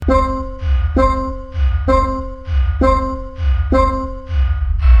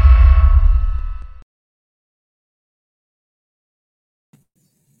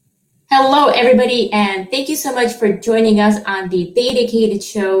everybody, and thank you so much for joining us on the Datacated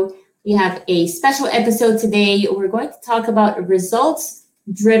Show. We have a special episode today. We're going to talk about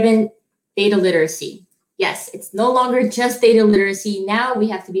results-driven data literacy. Yes, it's no longer just data literacy. Now we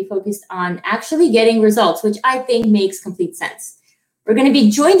have to be focused on actually getting results, which I think makes complete sense. We're going to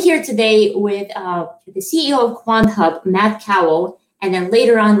be joined here today with the CEO of QuantHub, Matt Cowell, and then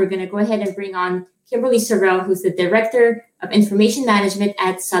later on, we're going to go ahead and bring on Kimberly Sorrell, who's the Director of Information Management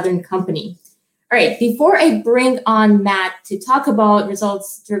at Southern Company. All right, before I bring on Matt to talk about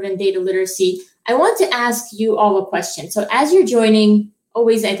results-driven data literacy, I want to ask you all a question. So as you're joining,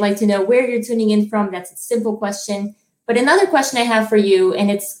 always I'd like to know where you're tuning in from. That's a simple question. But another question I have for you, and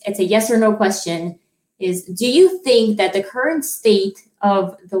it's a yes or no question, is do you think that the current state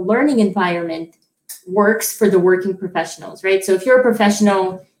of the learning environment works for the working professionals, right? So if you're a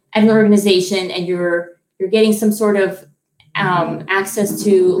professional at an organization and you're getting some sort of access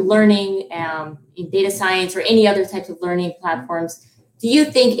to learning in data science or any other types of learning platforms, do you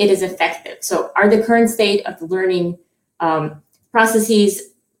think it is effective? So are the current state of the learning processes,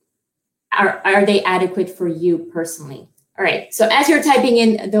 are they adequate for you personally? All right, so as you're typing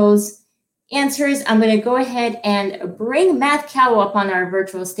in those answers, I'm going to go ahead and bring Matt Cowell up on our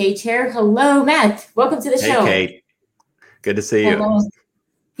virtual stage here. Hello, Matt. Welcome to the show. Hey, Kate. Good to see you. Hello.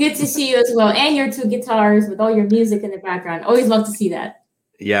 Good to see you as well. And your two guitars with all your music in the background. Always love to see that.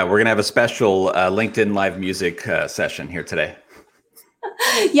 Yeah, we're going to have a special LinkedIn Live music session here today.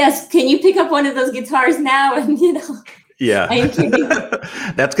 Yes. Can you pick up one of those guitars now? And, Yeah,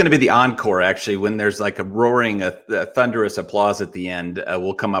 that's going to be the encore, actually, when there's like a roaring, a thunderous applause at the end.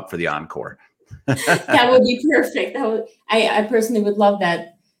 We'll come up for the encore. That would be perfect. I personally would love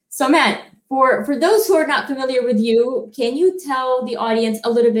that. So, Matt, for those who are not familiar with you, can you tell the audience a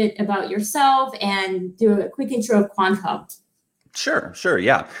little bit about yourself and do a quick intro of QuantHub? Sure.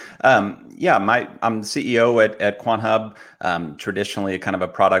 Yeah. I'm the CEO at QuantHub. Traditionally, kind of a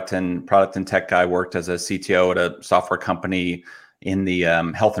product and tech guy. Worked as a CTO at a software company in the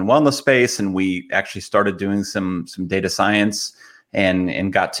health and wellness space, and we actually started doing some data science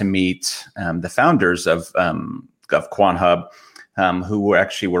and got to meet the founders of QuantHub, who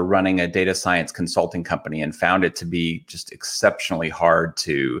actually were running a data science consulting company, and found it to be just exceptionally hard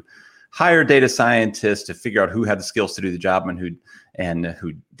to hire data scientists, to figure out who had the skills to do the job and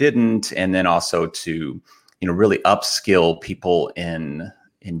who didn't, and then also to really upskill people in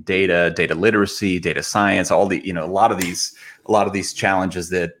data literacy, data science, all the a lot of these challenges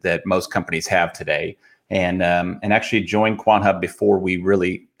that most companies have today, and actually joined QuantHub before we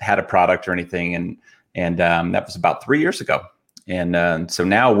really had a product or anything, and that was about 3 years ago, and so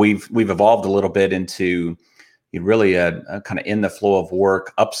now we've evolved a little bit into really a kind of in the flow of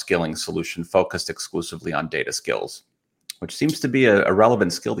work upskilling solution focused exclusively on data skills, which seems to be a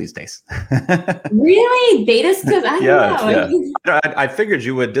relevant skill these days. Really? Data skills? I don't know. I figured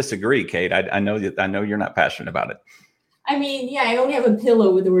you would disagree, Kate. I know you're not passionate about it. I mean, yeah, I only have a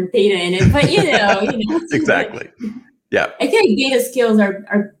pillow with the word data in it, but Exactly. Yeah. I think like data skills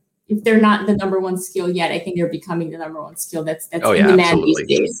are if they're not the number one skill yet, I think they're becoming the number one skill that's in demand these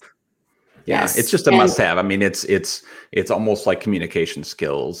days. Yeah, yes. It's just a must-have. I mean, it's almost like communication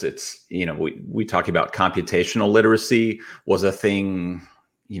skills. It's we talk about computational literacy was a thing.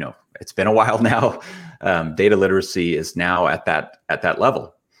 It's been a while now. Data literacy is now at that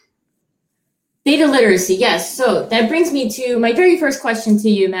level. Data literacy, yes. So that brings me to my very first question to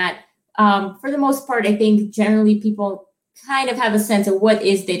you, Matt. For the most part, I think generally people kind of have a sense of what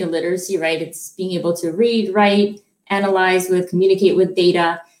is data literacy, right? It's being able to read, write, analyze communicate with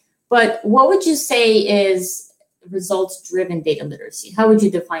data. But what would you say is results-driven data literacy? How would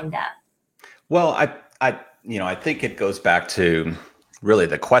you define that? Well, I think it goes back to really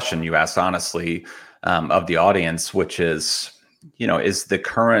the question you asked, honestly, of the audience, which is, is the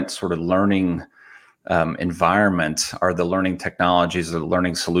current sort of learning environment, are the learning technologies or the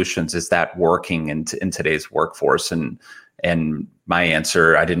learning solutions, is that working in today's workforce? And my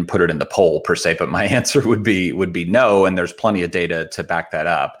answer, I didn't put it in the poll per se, but my answer would be no. And there's plenty of data to back that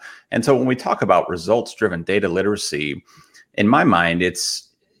up. And so when we talk about results-driven data literacy, in my mind, it's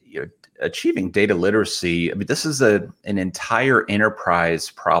achieving data literacy. I mean, this is an entire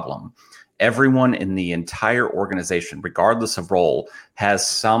enterprise problem. Everyone in the entire organization, regardless of role, has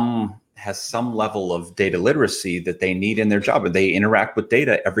some level of data literacy that they need in their job, and they interact with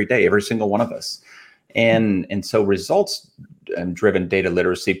data every day, every single one of us. And so results-driven data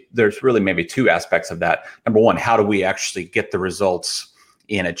literacy, there's really maybe two aspects of that. Number one, how do we actually get the results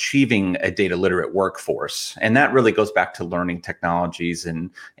in achieving a data literate workforce? And that really goes back to learning technologies and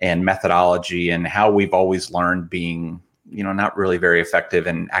methodology and how we've always learned being not really very effective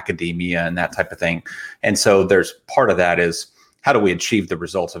in academia and that type of thing. And so there's part of that is, how do we achieve the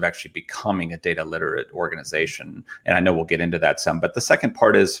results of actually becoming a data literate organization? And I know we'll get into that some, but the second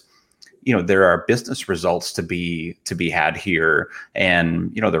part is, there are business results to be had here.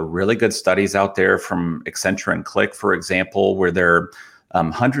 And, there are really good studies out there from Accenture and Qlik, for example, where there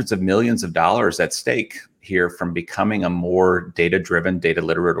are hundreds of millions of dollars at stake here from becoming a more data-driven,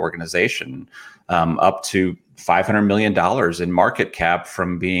 data-literate organization, up to $500 million in market cap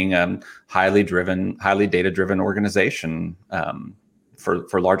from being a highly data-driven organization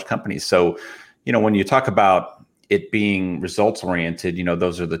for large companies. So, when you talk about it being results oriented,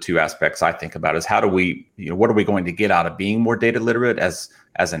 those are the two aspects I think about: is how do we, what are we going to get out of being more data literate as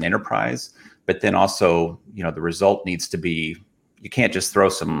an enterprise? But then also, the result needs to be, you can't just throw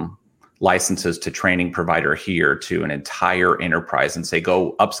some licenses to training provider here to an entire enterprise and say,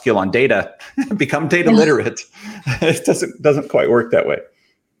 go upskill on data, become data literate. It doesn't quite work that way.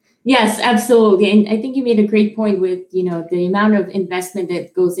 Yes, absolutely. And I think you made a great point with, the amount of investment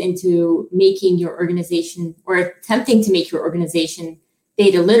that goes into making your organization or attempting to make your organization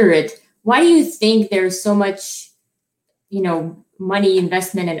data literate. Why do you think there's so much, money,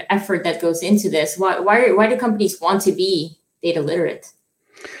 investment, and effort that goes into this? Why do companies want to be data literate?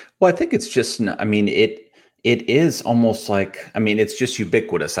 Well, I think it's just, it is almost like, it's just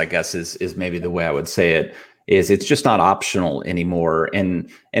ubiquitous, I guess, is maybe the way I would say it. It's just not optional anymore. And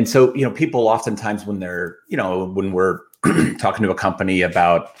so, people oftentimes when they're, when we're talking to a company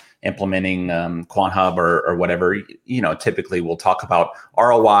about implementing QuantHub or whatever, typically we'll talk about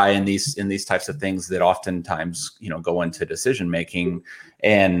ROI and these types of things that oftentimes, go into decision making.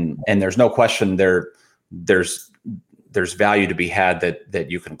 And there's no question there's value to be had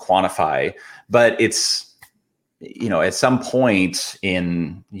that you can quantify, but it's, at some point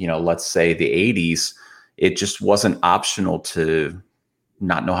in, let's say the 80s, it just wasn't optional to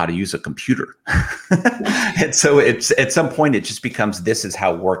not know how to use a computer. And so it's, at some point it just becomes, this is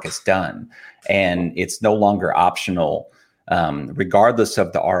how work is done. And it's no longer optional, regardless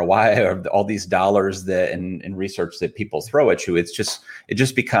of the ROI or all these dollars that and research that people throw at you. It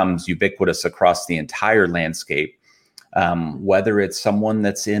just becomes ubiquitous across the entire landscape. Whether it's someone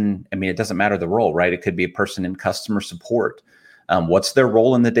that's in, it doesn't matter the role, right? It could be a person in customer support. What's their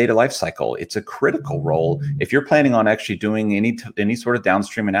role in the data lifecycle? It's a critical role. If you're planning on actually doing any sort of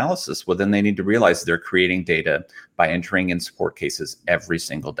downstream analysis, well, then they need to realize they're creating data by entering in support cases every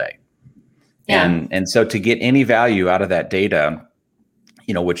single day. Yeah. And so to get any value out of that data,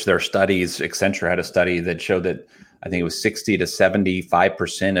 which there are studies, Accenture had a study that showed that I think it was 60 to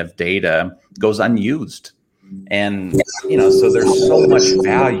 75% of data goes unused. And, so there's so much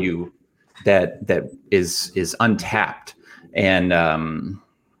value that is untapped. And,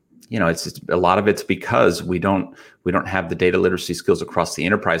 it's just, a lot of it's because we don't have the data literacy skills across the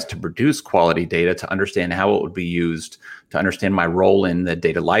enterprise to produce quality data, to understand how it would be used, to understand my role in the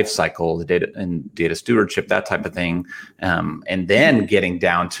data lifecycle, the data and data stewardship, that type of thing. And then getting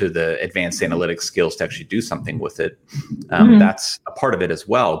down to the advanced analytics skills to actually do something with it. That's a part of it as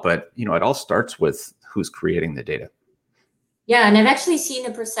well. But, it all starts with who's creating the data. Yeah, and I've actually seen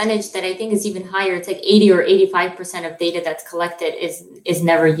a percentage that I think is even higher. It's like 80 or 85% of data that's collected is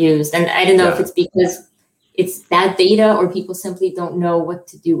never used. And I don't know if it's because it's bad data or people simply don't know what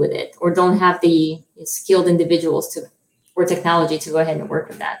to do with it or don't have the skilled individuals or technology to go ahead and work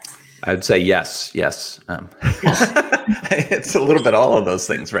with that. I'd say yes. It's a little bit all of those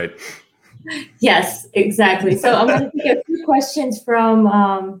things, right? Yes, exactly. So I'm going to take a few questions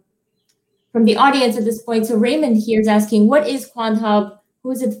from the audience at this point. So Raymond here is asking, what is QuantHub?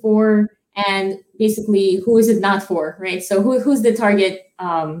 Who is it for? And basically, who is it not for, right? So who's the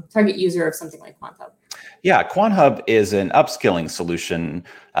target user of something like QuantHub? Yeah, QuantHub is an upskilling solution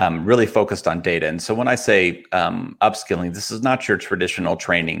really focused on data. And so when I say upskilling, this is not your traditional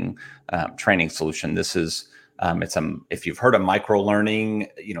training solution. This is if you've heard of micro learning,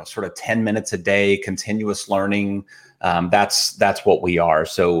 sort of 10 minutes a day, continuous learning. That's what we are.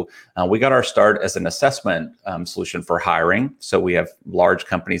 So we got our start as an assessment solution for hiring. So we have large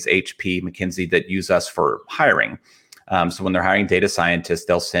companies, HP, McKinsey, that use us for hiring. So when they're hiring data scientists,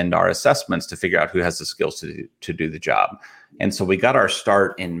 they'll send our assessments to figure out who has the skills to do the job. And so we got our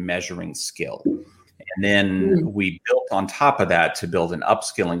start in measuring skill. And then we built on top of that to build an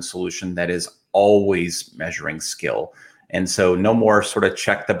upskilling solution that is always measuring skill. And so no more sort of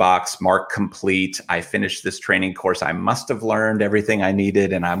check the box, mark complete. I finished this training course. I must have learned everything I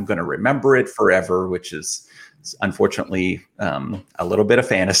needed and I'm going to remember it forever, which is unfortunately a little bit of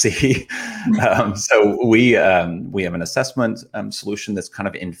fantasy. So we have an assessment solution that's kind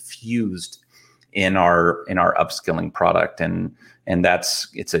of infused in our upskilling product. And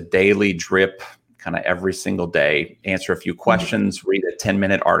it's a daily drip, kind of every single day, answer a few questions, read a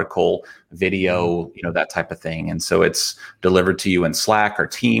 10-minute article, video, that type of thing. And so it's delivered to you in Slack or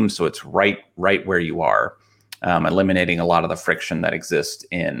Teams. So it's right where you are, eliminating a lot of the friction that exists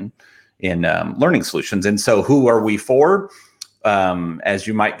in learning solutions. And so who are we for? As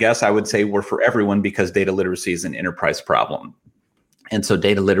you might guess, I would say we're for everyone, because data literacy is an enterprise problem. And so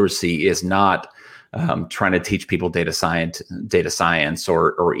data literacy is not trying to teach people data science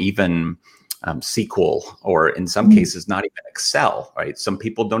or even SQL, or in some cases, not even Excel, right? Some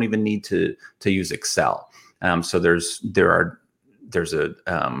people don't even need to use Excel. So there's a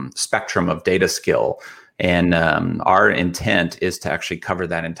spectrum of data skill. And our intent is to actually cover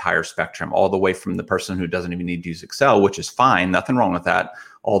that entire spectrum, all the way from the person who doesn't even need to use Excel, which is fine, nothing wrong with that,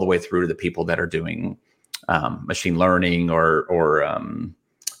 all the way through to the people that are doing machine learning or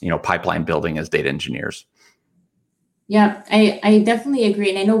pipeline building as data engineers. Yeah, I definitely agree.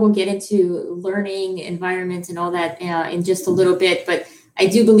 And I know we'll get into learning environments and all that in just a little bit, but I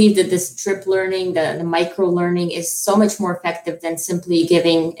do believe that this drip learning, the micro learning, is so much more effective than simply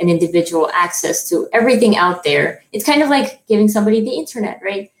giving an individual access to everything out there. It's kind of like giving somebody the internet,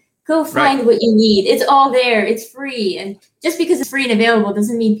 right? Go find what you need. It's all there. It's free. And just because it's free and available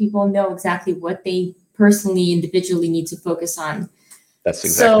doesn't mean people know exactly what they personally, individually need to focus on. That's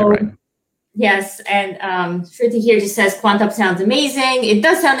exactly right. Yes, and Shruti here just says QuantHub sounds amazing. It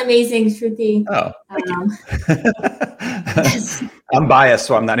does sound amazing, Shruti. Oh, thank you. I'm biased,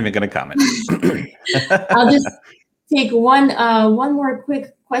 so I'm not even going to comment. I'll just take one more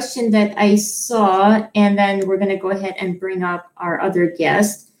quick question that I saw, and then we're going to go ahead and bring up our other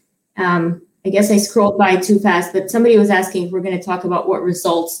guest. I guess I scrolled by too fast, but somebody was asking if we're going to talk about what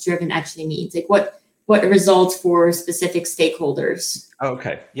results driven actually means, like what results for specific stakeholders.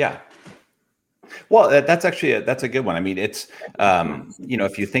 Okay, yeah. Well, that's a good one. I mean, it's,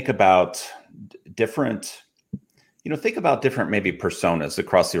 if you think about different maybe personas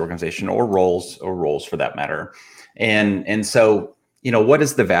across the organization, or roles for that matter. And so, what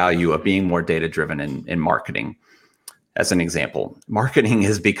is the value of being more data driven in marketing? As an example, marketing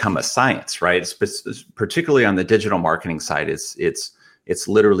has become a science, right? Particularly on the digital marketing side, it's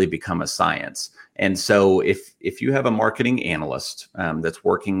literally become a science. And so if you have a marketing analyst that's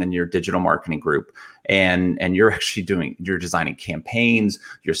working in your digital marketing group, and you're actually you're designing campaigns,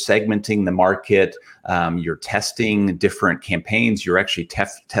 you're segmenting the market, you're testing different campaigns, you're actually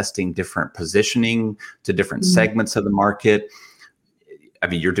testing different positioning to different segments of the market. I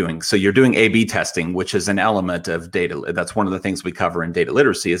mean, you're doing A/B testing, which is an element of data. That's one of the things we cover in data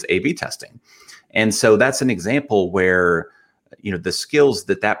literacy, is A/B testing. And so that's an example where the skills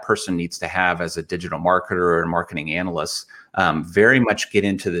that person needs to have as a digital marketer or a marketing analyst very much get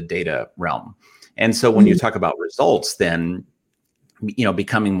into the data realm. And so when you talk about results, then,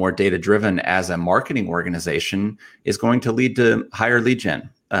 becoming more data driven as a marketing organization is going to lead to higher lead gen,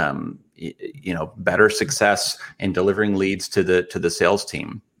 better success in delivering leads to the sales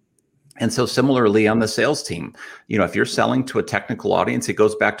team. And so similarly on the sales team, if you're selling to a technical audience, it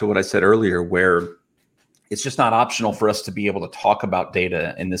goes back to what I said earlier, where it's just not optional for us to be able to talk about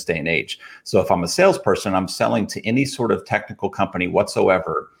data in this day and age. So if I'm a salesperson, I'm selling to any sort of technical company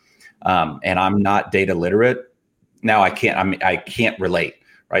whatsoever, and I'm not data literate, now I can't relate,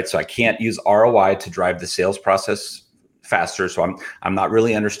 right? So I can't use ROI to drive the sales process faster. So I'm not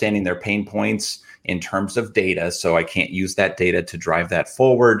really understanding their pain points in terms of data. So I can't use that data to drive that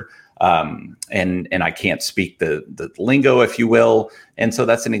forward. And I can't speak the lingo, if you will. And so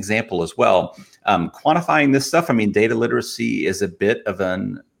that's an example as well. Quantifying this stuff, I mean, data literacy is a bit of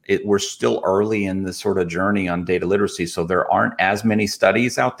we're still early in the sort of journey on data literacy. So there aren't as many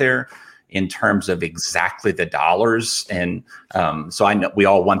studies out there in terms of exactly the dollars. And so I know we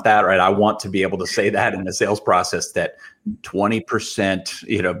all want that, right? I want to be able to say that in the sales process, that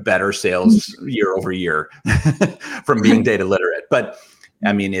 20%, better sales year over year from being data literate. But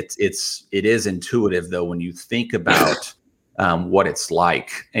I mean, it is intuitive though, when you think about what it's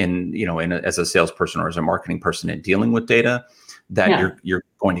like, and as a salesperson or as a marketing person in dealing with data, that you're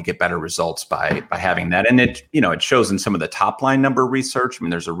going to get better results by having that. And it shows in some of the top line number research. I mean,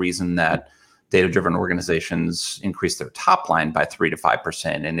 there's a reason that data-driven organizations increase their top line by 3 to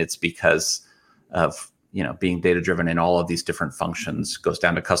 5%, and it's because of being data-driven in all of these different functions. Goes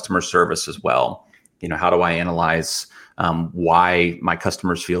down to customer service as well. How do I analyze why my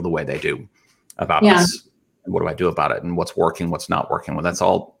customers feel the way they do about us, and what do I do about it, and what's working, what's not working? Well, that's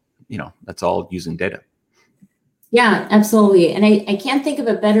all using data. Yeah, absolutely. And I can't think of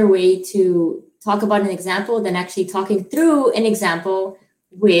a better way to talk about an example than actually talking through an example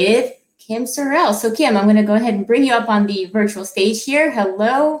with Kim Sorrell. So Kim, I'm going to go ahead and bring you up on the virtual stage here.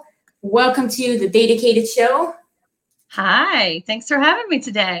 Hello. Welcome to the Datacated Show. Hi. Thanks for having me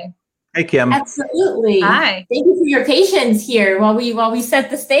today. Hey, Kim. Absolutely. Hi. Thank you for your patience here while we set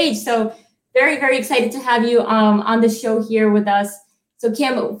the stage. So very, very excited to have you on the show here with us. So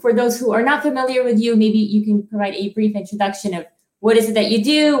Kim, for those who are not familiar with you, maybe you can provide a brief introduction of what is it that you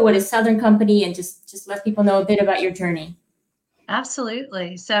do, what is Southern Company, and just let people know a bit about your journey.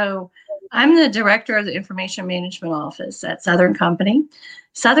 Absolutely. So I'm the director of the Information Management Office at Southern Company.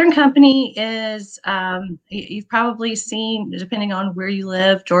 Southern Company is, you've probably seen, depending on where you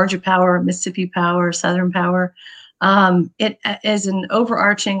live, Georgia Power, Mississippi Power, Southern Power. It is an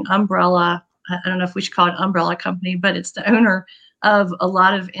overarching umbrella. I don't know if we should call it umbrella company, but it's the owner of a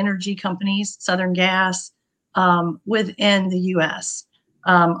lot of energy companies, Southern Gas, within the U.S.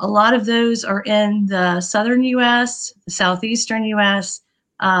 A lot of those are in the southern U.S., the southeastern U.S.,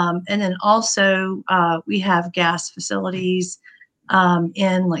 and then also we have gas facilities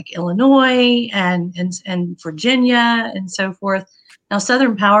in like Illinois and Virginia and so forth. Now,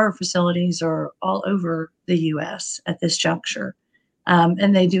 Southern Power facilities are all over the U.S. at this juncture,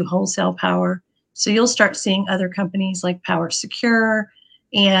 and they do wholesale power. So you'll start seeing other companies like Power Secure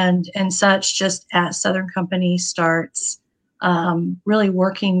and such just as Southern Company starts really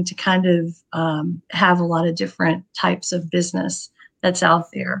working to kind of have a lot of different types of business that's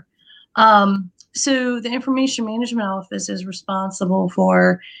out there. So the Information Management Office is responsible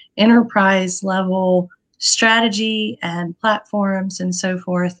for enterprise level strategy and platforms and so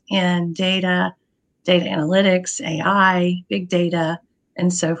forth in data analytics, AI, big data,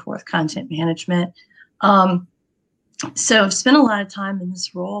 and so forth, content management. So I've spent a lot of time in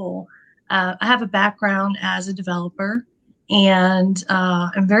this role. I have a background as a developer, and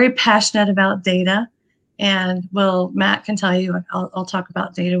I'm very passionate about data. And well, Matt can tell you, I'll talk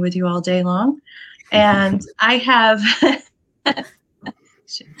about data with you all day long. And I have,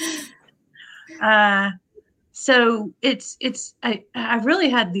 so I really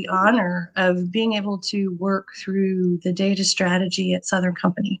had the honor of being able to work through the data strategy at Southern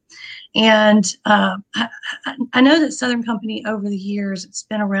Company. And I know that Southern Company over the years, it's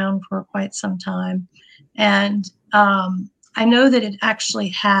been around for quite some time. And I know that it actually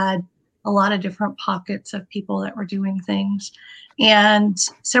had a lot of different pockets of people that were doing things. And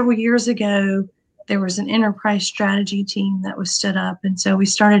several years ago, there was an enterprise strategy team that was stood up. And so we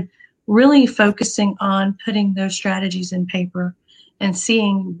started really focusing on putting those strategies in paper and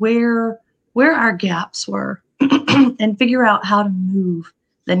seeing where our gaps were and figure out how to move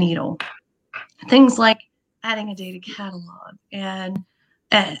the needle. Things like adding a data catalog and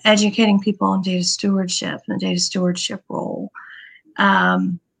educating people on data stewardship and the data stewardship role.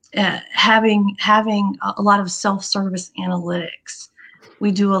 Having a lot of self-service analytics.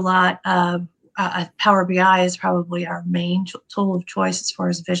 We do a lot of Power BI is probably our main tool of choice as far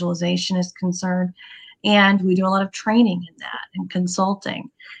as visualization is concerned. And we do a lot of training in that and consulting.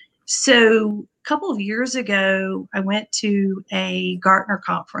 So a couple of years ago, I went to a Gartner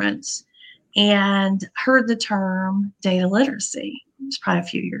conference and heard the term data literacy. It was probably a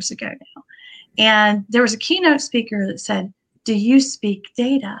few years ago now. And there was a keynote speaker that said, "Do you speak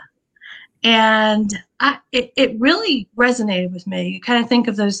data?" And it really resonated with me. You kind of think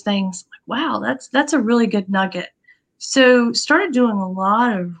of those things like, wow, that's a really good nugget. So started doing a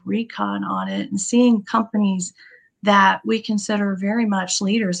lot of recon on it and seeing companies that we consider very much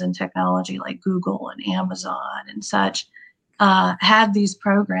leaders in technology like Google and Amazon and such had these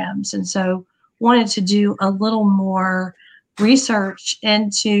programs. And so wanted to do a little more research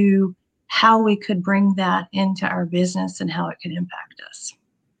into how we could bring that into our business and how it could impact us.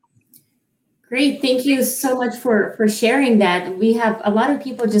 Great. Thank you so much for sharing that. We have a lot of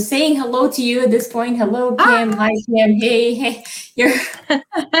people just saying hello to you at this point. Hello, Kim. Hi, Kim. Hey. You're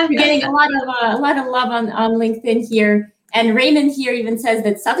getting a lot of love on LinkedIn here. And Raymond here even says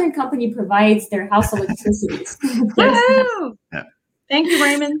that Southern Company provides their house electricity. Woohoo! Yeah. Thank you,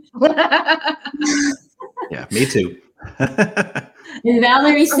 Raymond. Yeah, me too. And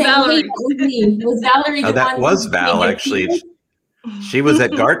Valerie saying, "Hey, that was me." Was Valerie the that one? Was Val actually? She was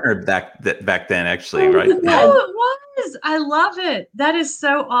at Gartner back then, actually, right? Yeah. Oh, it was. I love it. That is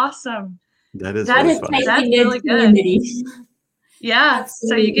so awesome. That is really funny. That's really good. Yeah. Absolutely.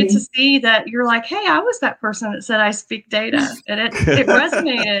 So you get to see that you're like, hey, I was that person that said I speak data, and it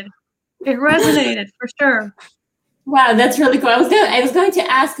resonated. It resonated for sure. Wow, that's really cool. I was going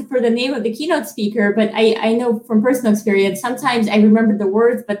to ask for the name of the keynote speaker, but I know from personal experience, sometimes I remember the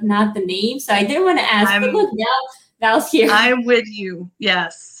words but not the name. So I didn't want to ask. But look, Val's here. I'm with you.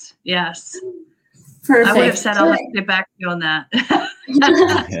 Yes. Perfect. I would have said, I'll have to get back to you on that.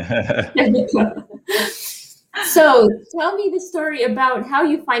 So tell me the story about how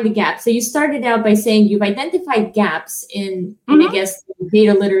you find the gaps. So you started out by saying you've identified gaps in I guess,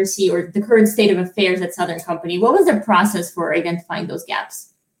 data literacy or the current state of affairs at Southern Company. What was the process for identifying those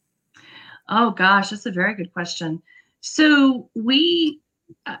gaps? Oh, gosh, that's a very good question. So we,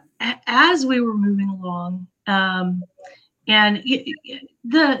 as we were moving along, and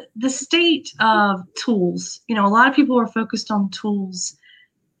the state of tools, a lot of people are focused on tools,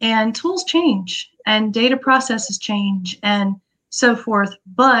 and tools change and data processes change and so forth,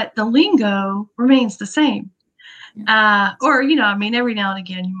 but the lingo remains the same. Or, every now and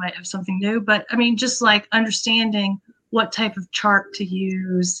again you might have something new, but just like understanding what type of chart to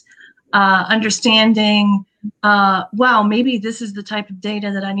use, understanding, wow, maybe this is the type of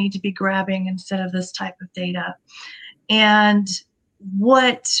data that I need to be grabbing instead of this type of data. And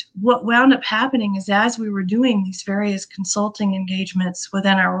what wound up happening is, as we were doing these various consulting engagements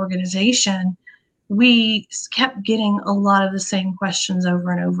within our organization, we kept getting a lot of the same questions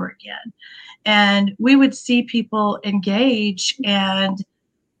over and over again. And we would see people engage and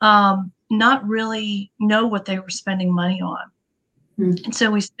not really know what they were spending money on. Mm-hmm. And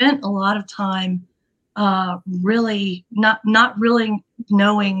so we spent a lot of time really not really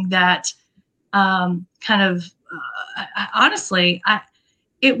knowing that honestly,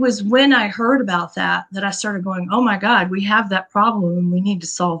 it was when I heard about that I started going, oh my God, we have that problem and we need to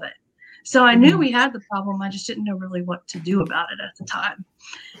solve it. So I knew we had the problem. I just didn't know really what to do about it at the time,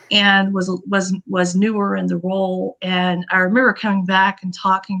 and was newer in the role. And I remember coming back and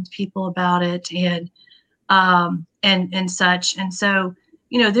talking to people about it and such. And so,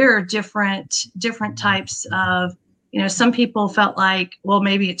 there are different types of, some people felt like, well,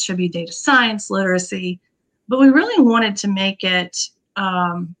 maybe it should be data science literacy, but we really wanted to make it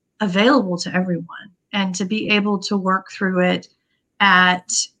available to everyone and to be able to work through it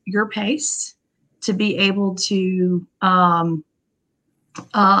at your pace, to be able to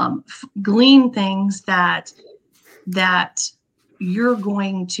glean things that you're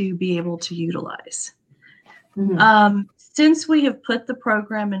going to be able to utilize. Mm-hmm. Since we have put the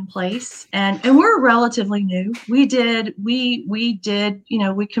program in place, and we're relatively new, we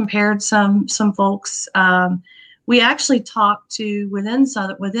compared some folks. We actually talked to within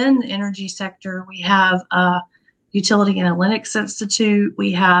the energy sector. We have Utility Analytics Institute.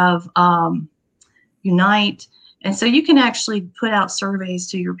 We have Unite. And so you can actually put out surveys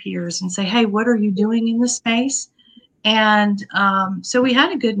to your peers and say, hey, what are you doing in this space? And so we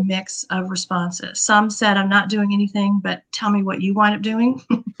had a good mix of responses. Some said, I'm not doing anything, but tell me what you wind up doing.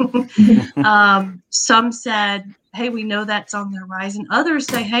 Some said, hey, we know that's on the horizon. Others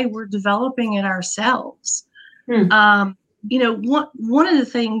say, hey, we're developing it ourselves. One of the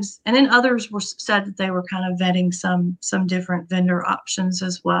things, and then others said that they were kind of vetting some different vendor options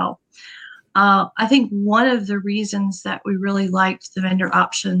as well. I think one of the reasons that we really liked the vendor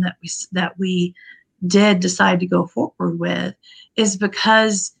option that we did decide to go forward with is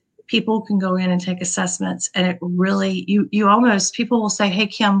because people can go in and take assessments, and it really, people will say, hey,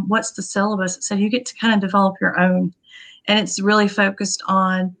 Kim, what's the syllabus? So you get to kind of develop your own, and it's really focused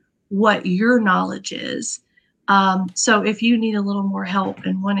on what your knowledge is. So if you need a little more help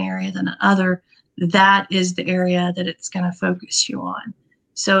in one area than the other, that is the area that it's going to focus you on.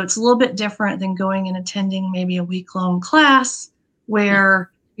 So it's a little bit different than going and attending maybe a week-long class where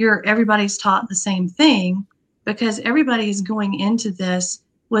everybody's taught the same thing, because everybody is going into this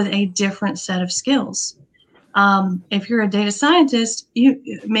with a different set of skills. If you're a data scientist, you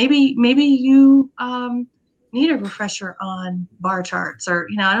maybe you need a refresher on bar charts, or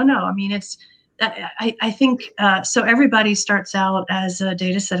I don't know. I think so. Everybody starts out as a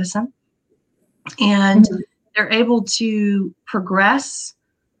data citizen, and they're able to progress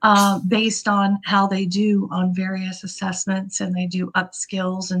based on how they do on various assessments, and they do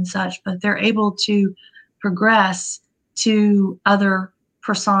upskills and such, but they're able to progress to other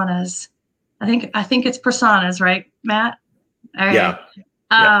personas. I think it's personas, right, Matt? Okay. Yeah.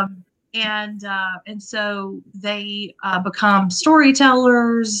 And so they become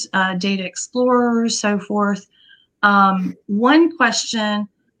storytellers, data explorers, so forth. One question,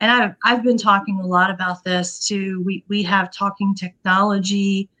 and I've been talking a lot about this too. We have talking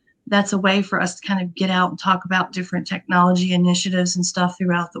technology. That's a way for us to kind of get out and talk about different technology initiatives and stuff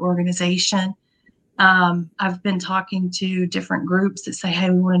throughout the organization. I've been talking to different groups that say,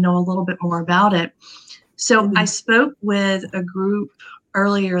 hey, we want to know a little bit more about it. So I spoke with a group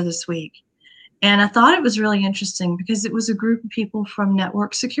earlier this week, and I thought it was really interesting because it was a group of people from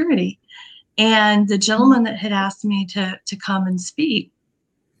network security. And the gentleman that had asked me to come and speak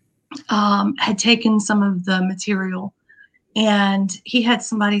had taken some of the material, and he had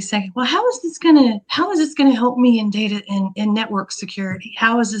somebody say, well, how is this gonna help me in data in network security?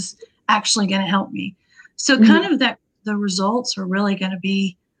 How is this actually going to help me? So kind of that the results are really going to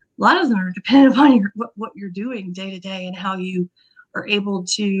be, a lot of them are dependent upon what you're doing day to day and how you are able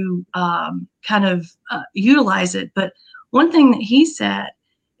to utilize it. But one thing that he said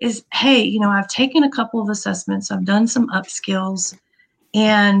is, hey, I've taken a couple of assessments, I've done some upskills,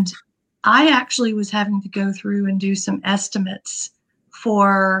 and I actually was having to go through and do some estimates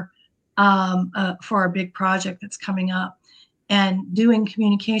for a big project that's coming up, and doing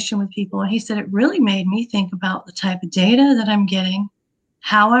communication with people. And he said it really made me think about the type of data that I'm getting,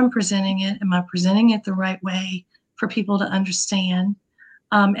 how I'm presenting it. Am I presenting it the right way for people to understand?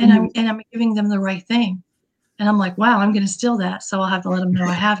 And I'm giving them the right thing. And I'm like, wow, I'm going to steal that. So I'll have to let them know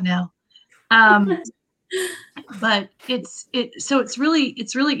I have now. But it's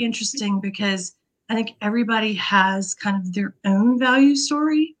really interesting, because I think everybody has kind of their own value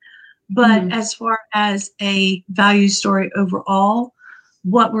story. But as far as a value story overall,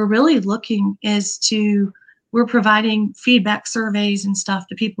 what we're really looking is we're providing feedback surveys and stuff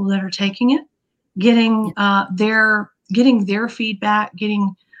to people that are taking it, getting their feedback,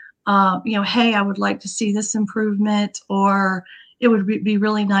 getting, hey, I would like to see this improvement, or it would be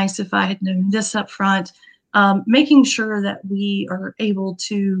really nice if I had known this up front, making sure that we are able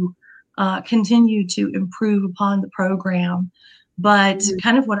to continue to improve upon the program. But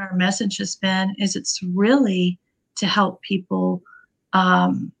kind of what our message has been is it's really to help people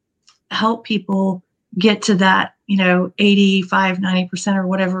get to that, 85, 90% or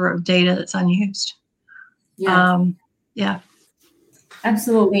whatever of data that's unused. Yeah.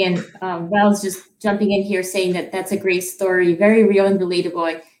 Absolutely. And Val's just jumping in here saying that that's a great story, very real and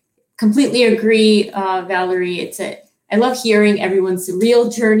relatable. I completely agree, Valerie. I love hearing everyone's real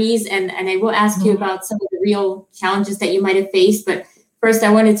journeys, and I will ask you about some of the real challenges that you might have faced. But first, I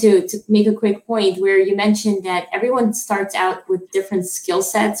wanted to make a quick point where you mentioned that everyone starts out with different skill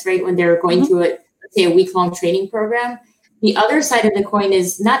sets, right? When they're going through let's say a week-long training program. The other side of the coin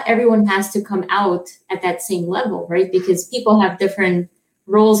is not everyone has to come out at that same level, right? Because people have different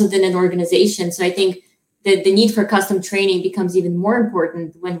roles within an organization. So I think the need for custom training becomes even more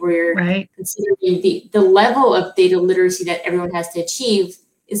important when we're considering the level of data literacy that everyone has to achieve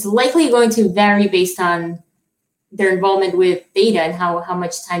is likely going to vary based on their involvement with data and how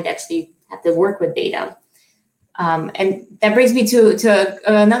much time they actually have to work with data. And that brings me to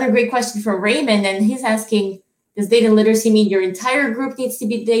another great question from Raymond, and he's asking, does data literacy mean your entire group needs to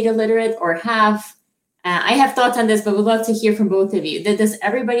be data literate or half? I have thoughts on this, but we'd love to hear from both of you. Does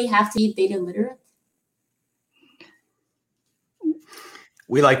everybody have to be data literate?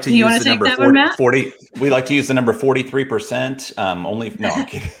 We like to use the number 40. We like to use the number 43%. I'm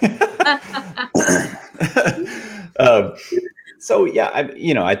kidding. So yeah,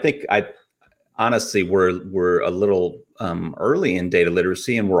 I think honestly we're a little early in data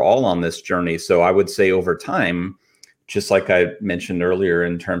literacy, and we're all on this journey. So I would say over time, just like I mentioned earlier,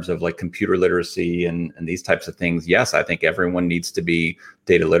 in terms of like computer literacy and these types of things, yes, I think everyone needs to be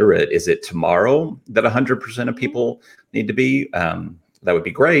data literate. Is it tomorrow that 100% of people need to be? That would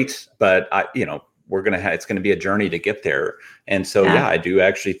be great, but it's going to be a journey to get there. And so, I do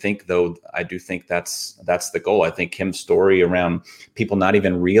actually think, that's the goal. I think Kim's story around people not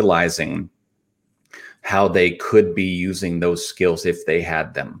even realizing how they could be using those skills if they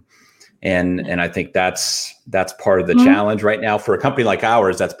had them. And I think that's part of the challenge right now for a company like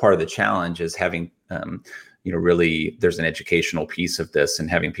ours. That's part of the challenge, is having, really there's an educational piece of this and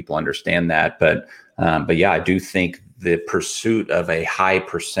having people understand that. But yeah, I do think the pursuit of a high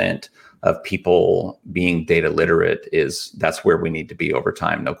percent of people being data literate that's where we need to be over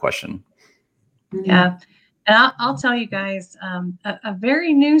time. No question. Yeah. And I'll tell you guys a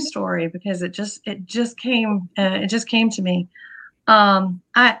very new story, because it just came to me.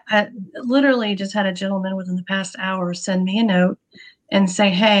 I literally just had a gentleman within the past hour send me a note and say,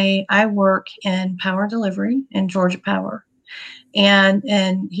 hey, I work in power delivery in Georgia Power. And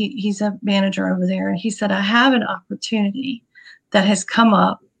he's a manager over there. And he said, I have an opportunity that has come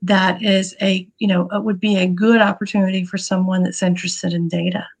up that is it would be a good opportunity for someone that's interested in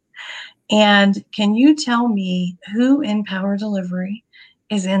data. And can you tell me who in power delivery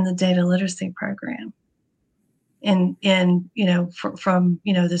is in the data literacy program? From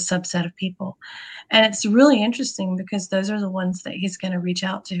the subset of people. And it's really interesting, because those are the ones that he's going to reach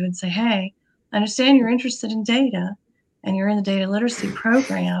out to and say, hey, I understand you're interested in data and you're in the data literacy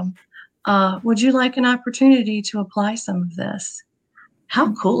program. Would you like an opportunity to apply some of this?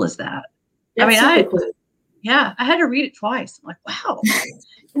 How cool is that? That's cool. Yeah, I had to read it twice. I'm like, wow.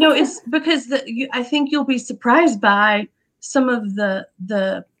 It's because I think you'll be surprised by some of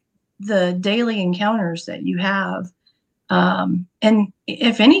the daily encounters that you have. And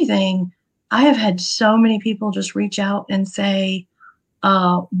if anything, I have had so many people just reach out and say,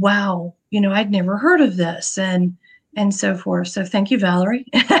 wow, I'd never heard of this and so forth. So thank you, Valerie.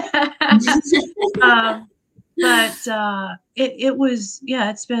 um, but it was,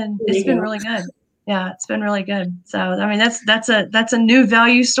 it's been really good. Yeah, it's been really good. So I mean, that's a new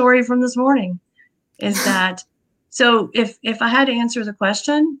value story from this morning, is that so if I had to answer the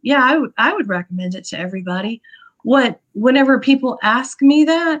question, I would recommend it to everybody. Whenever people ask me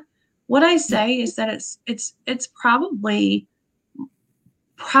that, what I say is that it's probably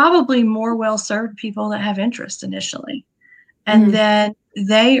more well served people that have interest initially, and then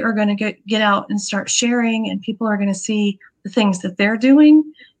they are going to get out and start sharing, and people are going to see the things that they're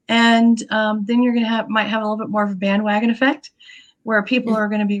doing, and then you're going to might have a little bit more of a bandwagon effect, where people are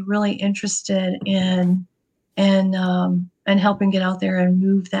going to be really interested in and helping get out there and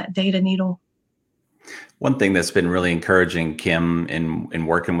move that data needle. One thing that's been really encouraging, Kim, in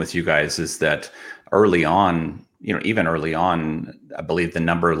working with you guys is that early on, even early on, I believe the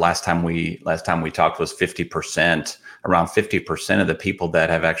number last time we talked was 50%. Around 50% of the people that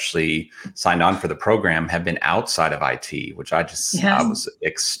have actually signed on for the program have been outside of IT, which I was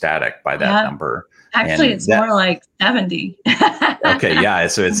ecstatic by that number. Actually, it's more like 70. Okay, yeah.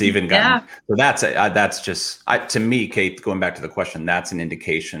 So it's even gotten. So that's just to me, Kate. Going back to the question, that's an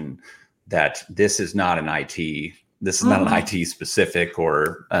indication that this is not an IT. This is not an IT specific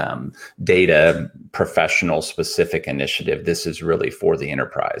or data professional specific initiative. This is really for the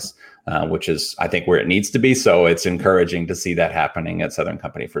enterprise, which is, I think, where it needs to be. So it's encouraging to see that happening at Southern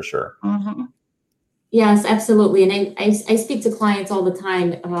Company for sure. Mm-hmm. Yes, absolutely. And I speak to clients all the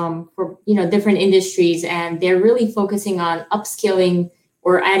time for different industries, and they're really focusing on upskilling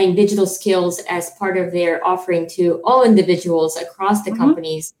or adding digital skills as part of their offering to all individuals across the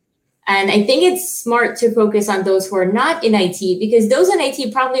companies. And I think it's smart to focus on those who are not in IT, because those in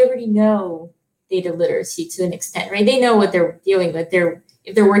IT probably already know data literacy to an extent, right? They know what they're dealing with.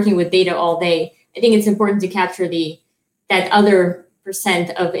 If they're working with data all day, I think it's important to capture that other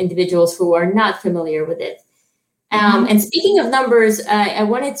 % of individuals who are not familiar with it. And speaking of numbers, I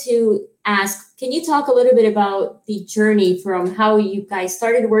wanted to ask, can you talk a little bit about the journey from how you guys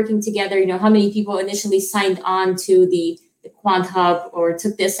started working together? How many people initially signed on to the Quant Hub or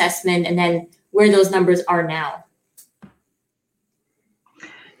took the assessment, and then where those numbers are now?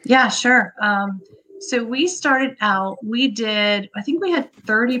 Yeah, sure. So we started out, I think we had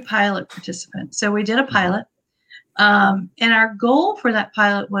 30 pilot participants. So we did a pilot. And our goal for that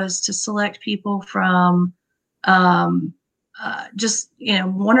pilot was to select people from just,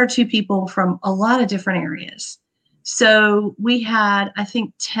 one or two people from a lot of different areas. So we had, I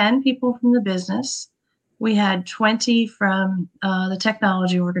think, 10 people from the business. We had 20 from the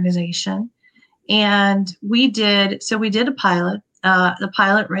technology organization. And we did a pilot. The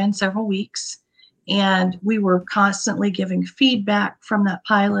pilot ran several weeks, and we were constantly giving feedback from that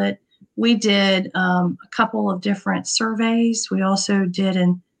pilot. We did a couple of different surveys. We also did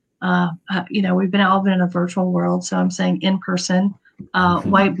we've all been in a virtual world, so I'm saying in-person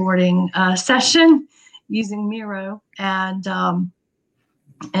whiteboarding session using Miro.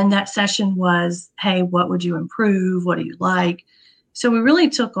 And that session was, hey, what would you improve? What do you like? So we really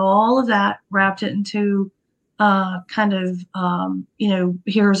took all of that, wrapped it into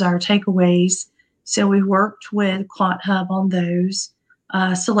here's our takeaways. So we worked with Quant Hub on those,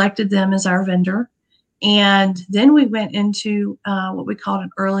 selected them as our vendor. And then we went into what we called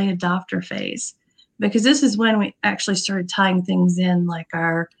an early adopter phase, because this is when we actually started tying things in, like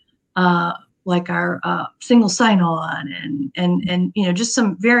our single sign-on and just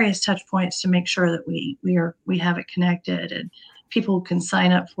some various touch points to make sure that we have it connected and people can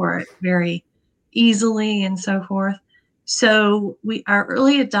sign up for it very easily and so forth. So our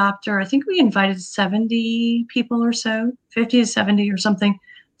early adopter, I think we invited 70 people or so, 50 to 70 or something,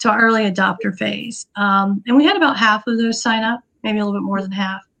 to our early adopter phase. And we had about half of those sign up, maybe a little bit more than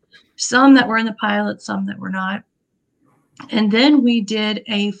half. Some that were in the pilot, some that were not. And then we did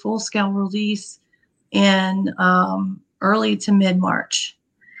a full-scale release in early to mid-March.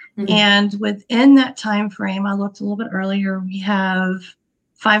 And within that time frame, I looked a little bit earlier, we have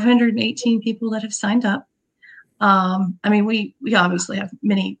 518 people that have signed up. We obviously have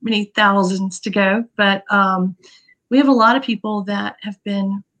many, many thousands to go, but we have a lot of people that have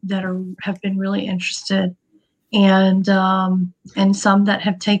been really interested, and some that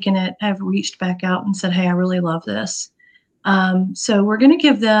have taken it have reached back out and said, hey, I really love this. So we're going to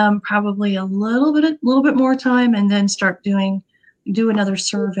give them probably a little bit more time, and then start do another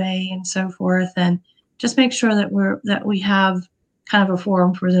survey and so forth, and just make sure that we have kind of a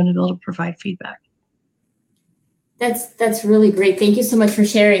forum for them to be able to provide feedback. That's really great. Thank you so much for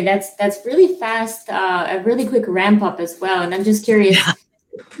sharing. That's really fast, a really quick ramp up as well. And I'm just curious,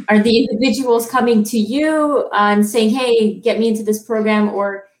 are the individuals coming to you and saying, "Hey, get me into this program,"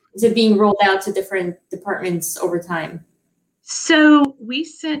 or is it being rolled out to different departments over time? So we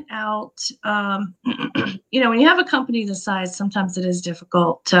sent out, when you have a company this size, sometimes it is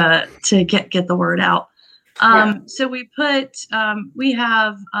difficult to get the word out. So we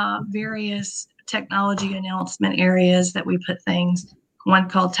have various technology announcement areas that we put things. One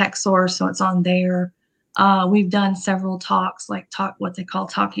called Tech Source, so it's on there. We've done several talks, what they call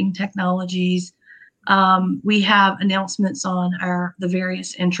talking technologies. We have announcements on the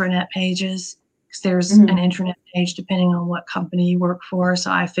various intranet pages, because there's an intranet page depending on what company you work for.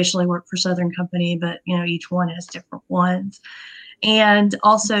 So I officially work for Southern Company, but each one has different ones. And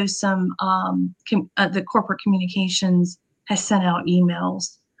also the corporate communications has sent out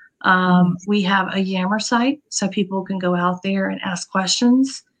emails. We have a Yammer site, so people can go out there and ask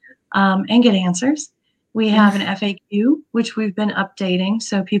questions and get answers. We have an FAQ, which we've been updating,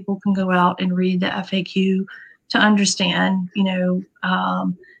 so people can go out and read the FAQ to understand.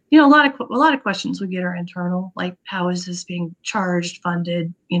 A lot of questions we get are internal, like how is this being charged,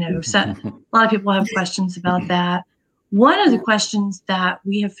 funded? So a lot of people have questions about that. One of the questions that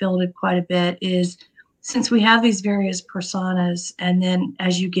we have fielded quite a bit is, since we have these various personas, and then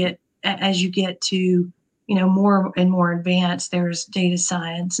as you get to more and more advanced, there's data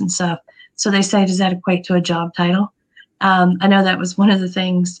science and stuff. So they say, does that equate to a job title? I know that was one of the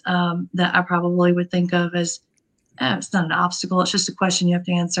things that I probably would think of as, it's not an obstacle, it's just a question you have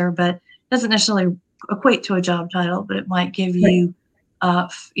to answer, but it doesn't necessarily equate to a job title, but it might give you,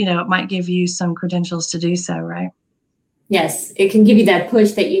 it might give you some credentials to do so, right? Yes, it can give you that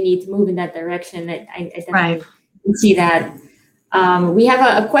push that you need to move in that direction. I definitely see that. We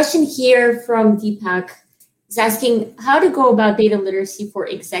have a question here from Deepak. He's asking how to go about data literacy for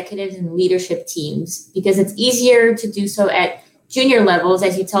executives and leadership teams, because it's easier to do so at junior levels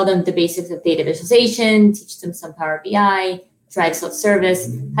as you tell them the basics of data visualization, teach them some Power BI, drive self-service.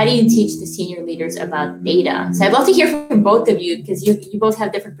 How do you teach the senior leaders about data? So I'd love to hear from both of you, because you both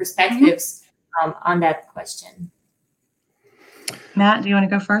have different perspectives on that question. Matt, do you want to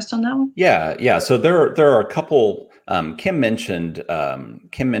go first on that one? Yeah. So there are a couple. Kim mentioned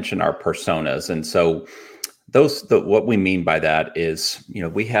our personas, and so what we mean by that is,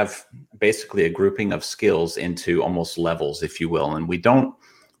 we have basically a grouping of skills into almost levels, if you will, and we don't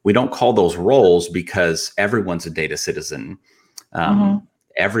call those roles because everyone's a data citizen.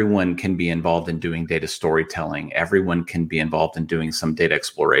 Everyone can be involved in doing data storytelling. Everyone can be involved in doing some data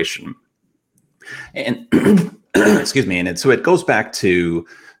exploration, and excuse me. And so it goes back to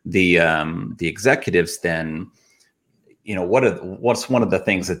the executives then. What's one of the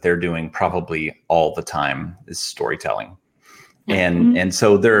things that they're doing probably all the time is storytelling. And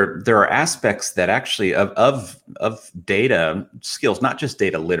so there are aspects that actually of data skills, not just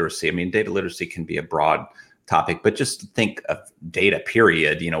data literacy. I mean, data literacy can be a broad topic, but just think of data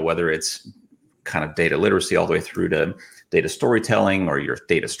period, whether it's kind of data literacy all the way through to data storytelling or your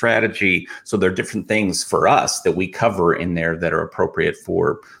data strategy. So there are different things for us that we cover in there that are appropriate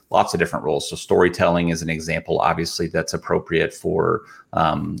for lots of different roles. So storytelling is an example, obviously, that's appropriate for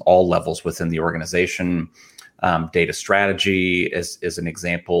all levels within the organization. Data strategy is an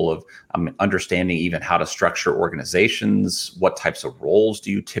example of understanding even how to structure organizations. What types of roles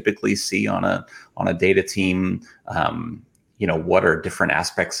do you typically see on a data team? What are different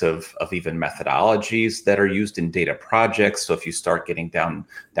aspects of even methodologies that are used in data projects? So if you start getting down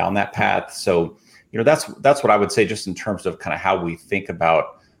that path, so that's what I would say, just in terms of kind of how we think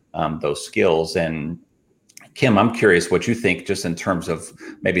about those skills. And Kim, I'm curious what you think, just in terms of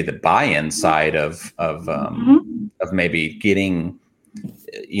maybe the buy-in side of maybe getting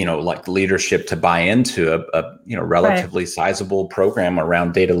like leadership to buy into a relatively sizable program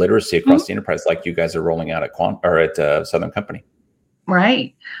around data literacy across the enterprise, like you guys are rolling out at Southern Company.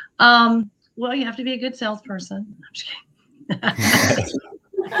 Right. Well, you have to be a good salesperson. I'm just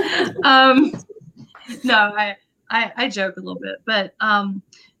kidding. No, I joke a little bit, but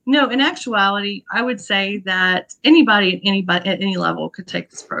no, in actuality, I would say that anybody at any level could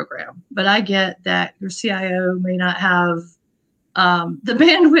take this program, but I get that your CIO may not have the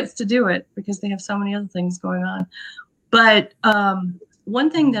bandwidth to do it because they have so many other things going on. But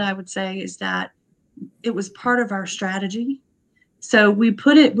one thing that I would say is that it was part of our strategy. So we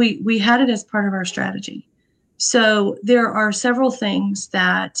had it as part of our strategy. So there are several things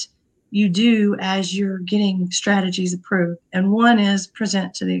that you do as you're getting strategies approved. And one is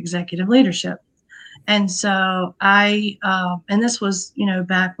present to the executive leadership. And so and this was,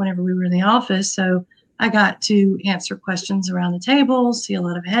 back whenever we were in the office. So I got to answer questions around the table, see a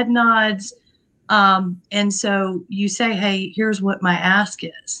lot of head nods. And so you say, hey, here's what my ask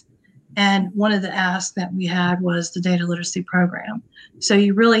is. And one of the asks that we had was the data literacy program. So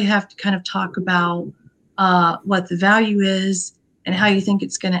you really have to kind of talk about what the value is and how you think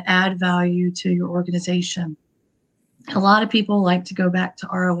it's going to add value to your organization. A lot of people like to go back to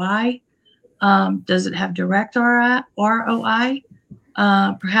ROI. Does it have direct ROI?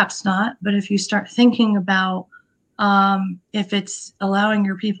 Perhaps not. But if you start thinking about if it's allowing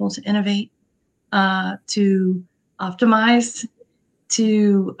your people to innovate, to optimize,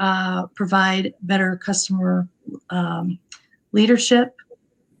 to provide better customer leadership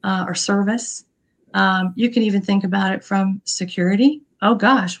or service. You can even think about it from security. Oh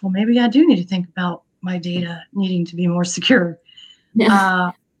gosh, well, maybe I do need to think about my data needing to be more secure.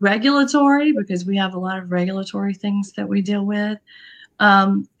 Yeah. Regulatory, because we have a lot of regulatory things that we deal with.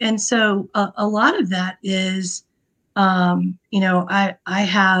 And so a lot of that is, I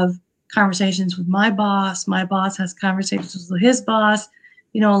have conversations with my boss has conversations with his boss.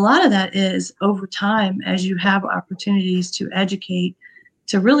 A lot of that is over time, as you have opportunities to educate,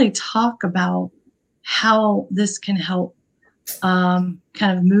 to really talk about how this can help kind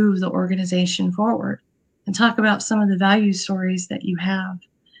of move the organization forward, and talk about some of the value stories that you have.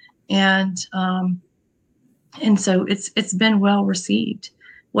 And so it's been well received.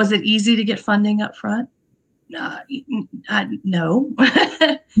 Was it easy to get funding up front? No,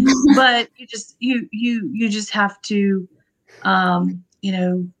 but you just have to,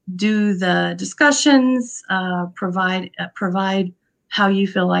 do the discussions, provide how you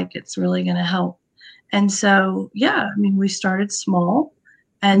feel like it's really going to help. And so, we started small,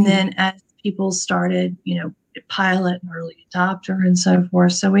 and then as people started, pilot and early adopter and so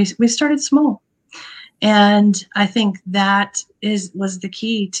forth. So we started small. And I think that was the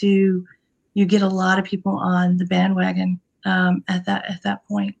key to, you get a lot of people on the bandwagon at that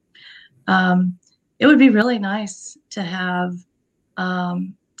point. It would be really nice to have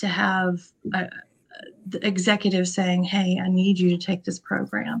the executive saying, hey, I need you to take this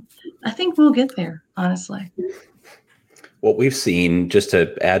program. I think we'll get there, honestly. What we've seen, just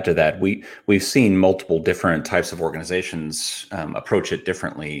to add to that, we've seen multiple different types of organizations approach it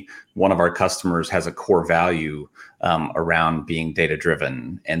differently. One of our customers has a core value around being data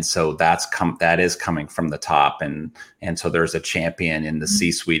driven, and so that is coming from the top, and so there's a champion in the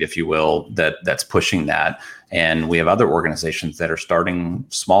C-suite, if you will, that's pushing that. And we have other organizations that are starting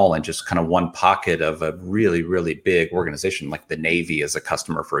small and just kind of one pocket of a really, really big organization, like the Navy as a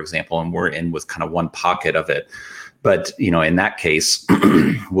customer, for example, and we're in with kind of one pocket of it. But, in that case,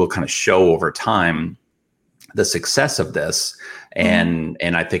 we'll kind of show over time the success of this. And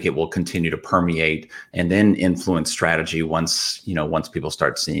I think it will continue to permeate and then influence strategy once people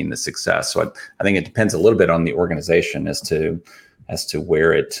start seeing the success. So I think it depends a little bit on the organization as to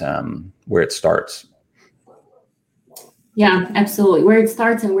where it starts. Yeah, absolutely. Where it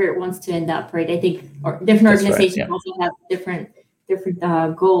starts and where it wants to end up, right? I think different organizations also have different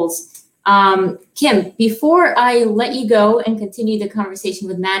goals. Kim, before I let you go and continue the conversation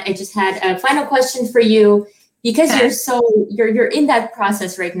with Matt, I just had a final question for you, because you're in that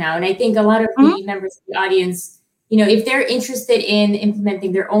process right now. And I think a lot of the members of the audience, if they're interested in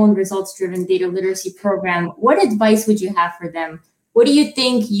implementing their own results-driven data literacy program, what advice would you have for them? What do you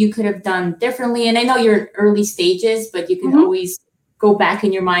think you could have done differently? And I know you're in early stages, but you can always go back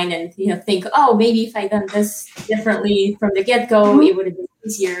in your mind and think, oh, maybe if I'd done this differently from the get-go, it would have been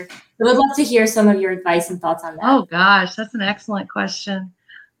easier. I would love to hear some of your advice and thoughts on that. Oh gosh, that's an excellent question.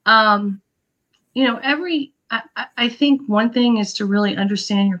 I think one thing is to really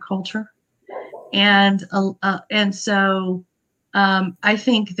understand your culture, and so I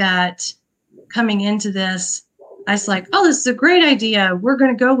think that coming into this, I was like, oh, this is a great idea. We're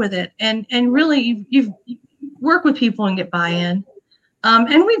going to go with it, and really, you've work with people and get buy-in.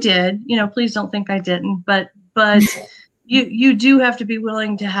 And we did, please don't think I didn't, but you do have to be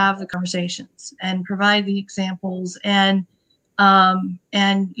willing to have the conversations and provide the examples, and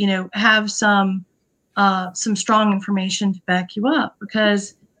have some strong information to back you up,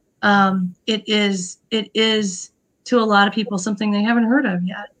 because it is to a lot of people something they haven't heard of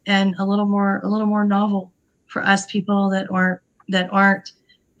yet, and a little more novel for us people that aren't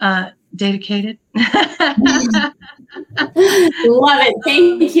dedicated. Love it.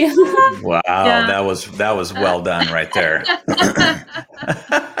 Thank you. Wow, yeah. That was well done right there.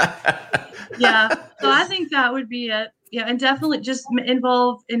 Yeah. So I think that would be it. Yeah, and definitely just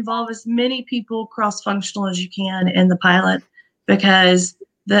involve as many people cross-functional as you can in the pilot, because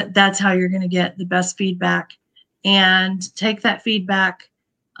that's how you're going to get the best feedback, and take that feedback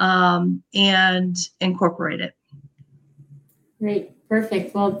and incorporate it. Great.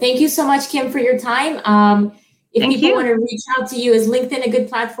 Perfect. Well, thank you so much, Kim, for your time. If Thank people you. want to reach out to you, is LinkedIn a good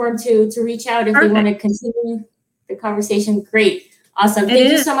platform to reach out if they want to continue the conversation? Great. Awesome.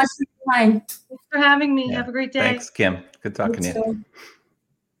 Thank you so much for your time. Thanks for having me. Yeah. Have a great day. Thanks, Kim. Good talking to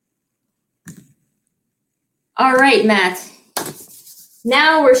you. All right, Matt.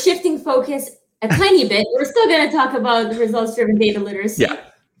 Now we're shifting focus a tiny bit. We're still going to talk about results-driven data literacy. Yeah.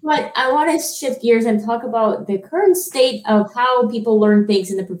 But I want to shift gears and talk about the current state of how people learn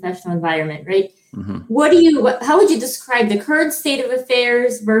things in the professional environment, right? Mm-hmm. How would you describe the current state of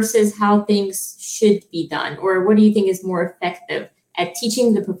affairs versus how things should be done? Or what do you think is more effective at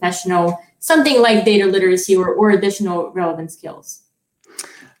teaching the professional something like data literacy or additional relevant skills?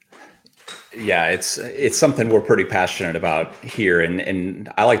 Yeah, it's something we're pretty passionate about here. And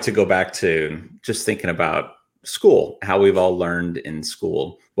I like to go back to just thinking about school, how we've all learned in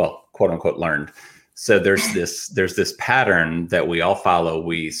school, well, quote unquote, learned. So there's this pattern that we all follow.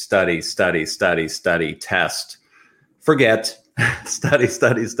 We study, test, forget,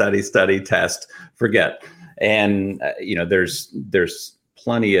 study, test, forget. And, there's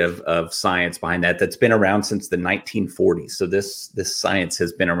plenty of science behind that that's been around since the 1940s. So this science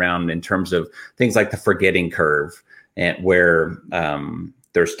has been around in terms of things like the forgetting curve, and where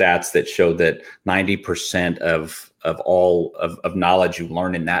there are stats that show that 90% of all of knowledge you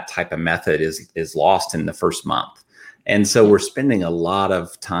learn in that type of method is lost in the first month. And so we're spending a lot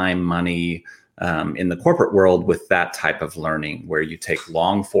of time, money in the corporate world with that type of learning, where you take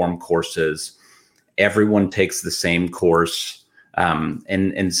long form courses, everyone takes the same course.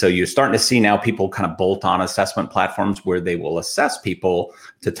 And so you're starting to see now people kind of bolt on assessment platforms where they will assess people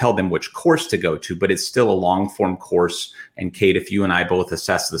to tell them which course to go to, but it's still a long form course. And Kate, if you and I both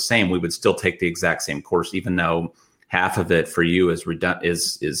assess the same, we would still take the exact same course, even though half of it for you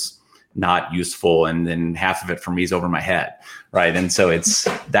is not useful, and then half of it for me is over my head, right? And so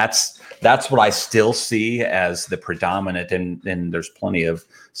that's what I still see as the predominant, and there's plenty of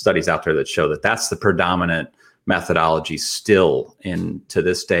studies out there that show that that's the predominant methodology still to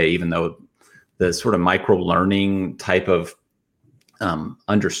this day, even though the sort of micro learning type of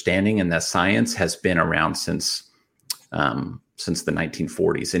understanding in that science has been around since the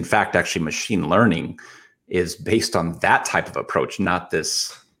 1940s. In fact, actually, machine learning is based on that type of approach, not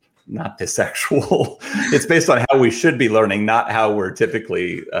this actual. It's based on how we should be learning, not how we're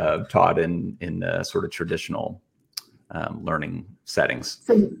typically taught in sort of traditional learning settings.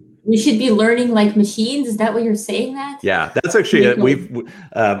 So we should be learning like machines. Is that what you're saying, Matt? Yeah, that's actually our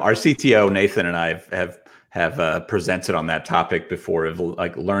CTO Nathan and I have presented on that topic before. Of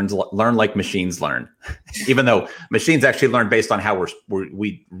like learn like machines learn, even though machines actually learn based on how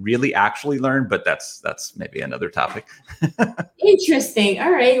we really actually learn. But that's maybe another topic. Interesting.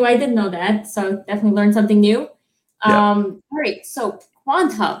 All right. Well, I didn't know that, so definitely learned something new. All right. So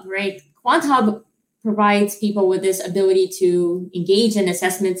QuantHub, right? QuantHub provides people with this ability to engage in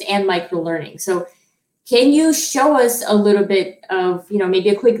assessments and micro-learning. So can you show us a little bit of, maybe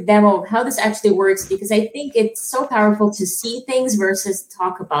a quick demo of how this actually works? Because I think it's so powerful to see things versus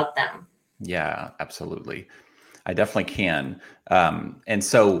talk about them. Yeah, absolutely. I definitely can. And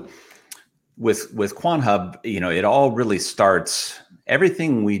so with QuantHub, it all really starts,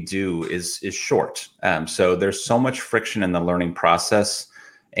 everything we do is short. So there's so much friction in the learning process.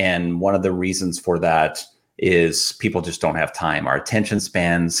 And one of the reasons for that is people just don't have time. Our attention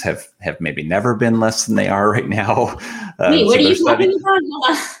spans have maybe never been less than they are right now. Wait, what are you talking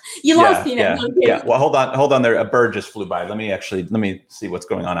about? You lost me now. Yeah. Well, hold on there. A bird just flew by. Let me see what's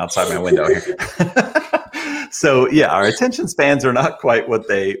going on outside my window here. So yeah, our attention spans are not quite what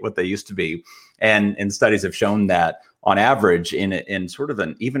they used to be. And studies have shown that on average in sort of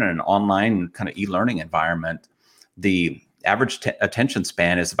even in an online kind of e-learning environment, the average attention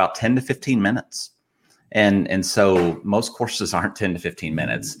span is about 10 to 15 minutes. And so most courses aren't 10 to 15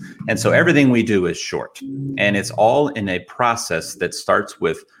 minutes. And so everything we do is short. And it's all in a process that starts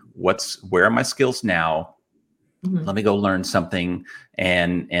with where are my skills now? Mm-hmm. Let me go learn something.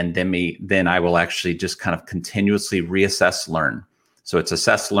 And then I will actually just kind of continuously reassess, learn. So it's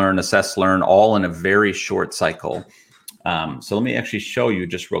assess, learn, all in a very short cycle. So let me actually show you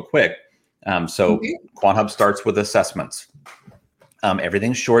just real quick. QuantHub starts with assessments.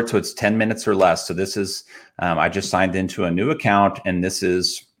 Everything's short, so it's 10 minutes or less. So this is, I just signed into a new account, and this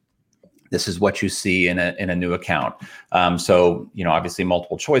is This is what you see in a new account. So, obviously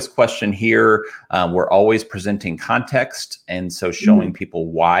multiple choice question here. We're always presenting context. And so showing people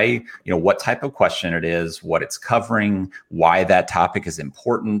why, what type of question it is, what it's covering, why that topic is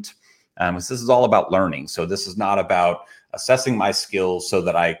important. Because this is all about learning. So this is not about assessing my skills so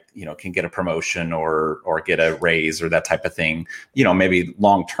that I, can get a promotion or get a raise or that type of thing. Maybe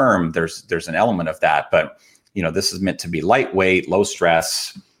long term, there's an element of that, but this is meant to be lightweight, low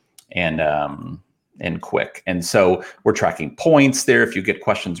stress, and quick. And so we're tracking points there if you get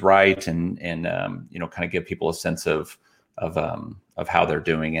questions right, and kind of give people a sense of how they're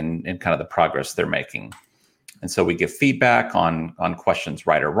doing and kind of the progress they're making. And so we give feedback on questions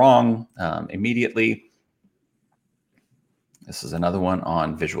right or wrong immediately. This is another one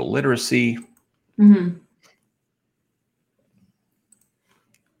on visual literacy. I'm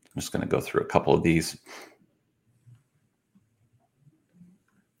just going to go through a couple of these.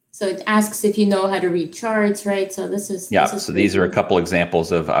 So it asks if you know how to read charts, right? So this is so these are a couple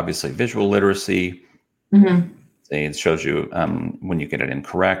examples of obviously visual literacy. It shows you when you get it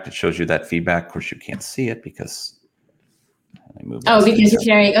incorrect, it shows you that feedback. Of course, you can't see it because I moved. Because you're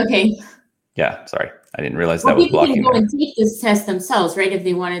sharing. Okay. Yeah, sorry, I didn't realize that was blocking. People can go and take this test themselves, right? If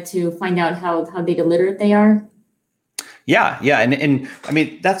they wanted to find out how data literate they are. Yeah. And I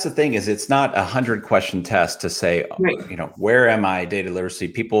mean, that's the thing is it's not 100 question test to say, where am I data literacy?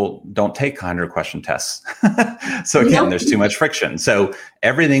 People don't take 100 question tests. So again, there's too much friction. So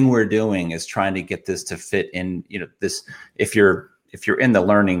everything we're doing is trying to get this to fit in, this, if you're in the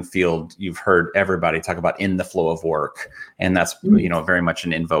learning field, you've heard everybody talk about in the flow of work. And that's, very much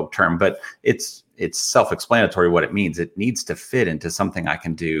an in vogue term, but it's self-explanatory what it means. It needs to fit into something I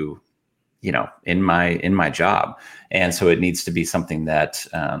can do in my job. And so it needs to be something that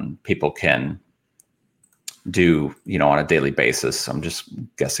people can do, on a daily basis. I'm just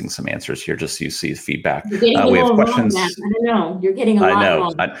guessing some answers here, just so you see feedback. We have questions. I don't know. You're getting a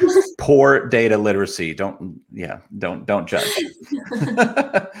lot wrong. Poor data literacy. Don't judge.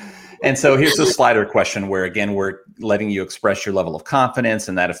 And so here's the slider question where, again, we're letting you express your level of confidence,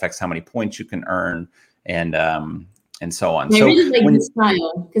 and that affects how many points you can earn. And so on. I really like this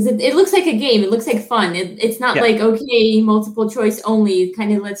style because it looks like a game. It looks like fun. It's not like, multiple choice only. It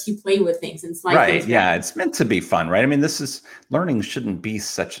kind of lets you play with things and slide. Right. Yeah. It's meant to be fun, right? I mean, learning shouldn't be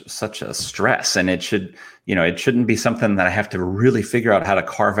such a stress, and it shouldn't be something that I have to really figure out how to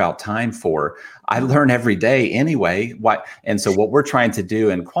carve out time for. I learn every day anyway. And so what we're trying to do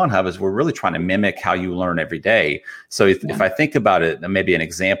in QuantHub is we're really trying to mimic how you learn every day. So if I think about it, maybe an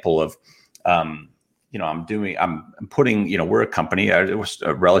example of, I'm putting, we're a company, it was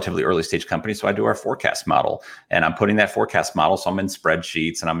a relatively early stage company. So I do our forecast model, and I'm putting that forecast model. So I'm in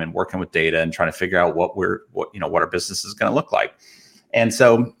spreadsheets and I'm working with data and trying to figure out what our business is going to look like. And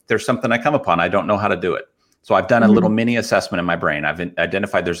so there's something I come upon, I don't know how to do it. So I've done a little mini assessment in my brain. I've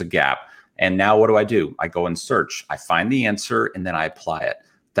identified there's a gap. And now what do? I go and search, I find the answer, and then I apply it.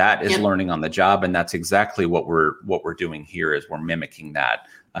 That is learning on the job. And that's exactly what we're doing here is we're mimicking that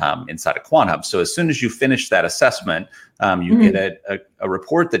inside of QuantHub. So as soon as you finish that assessment, you get a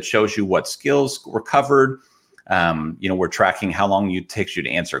report that shows you what skills were covered. We're tracking how long it takes you to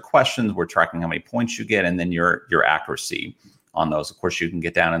answer questions. We're tracking how many points you get, and then your accuracy on those. Of course, you can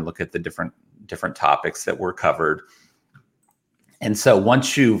get down and look at the different topics that were covered. And so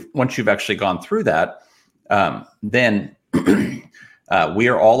once you've actually gone through that, then we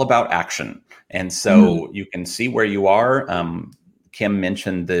are all about action. And so you can see where you are. Kim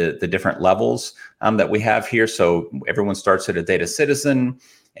mentioned the different levels that we have here. So everyone starts at a data citizen,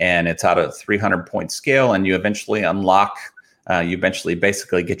 and it's out of 300 point scale, and you eventually unlock,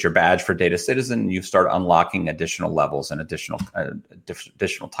 basically get your badge for data citizen, and you start unlocking additional levels and additional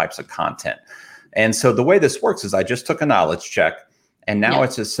types of content. And so the way this works is I just took a knowledge check, and now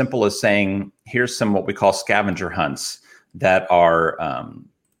it's as simple as saying, here's some what we call scavenger hunts that are,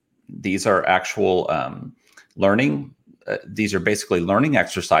 these are actual learning. These are basically learning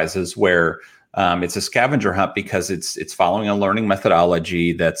exercises where it's a scavenger hunt because it's following a learning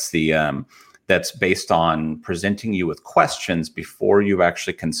methodology that's based on presenting you with questions before you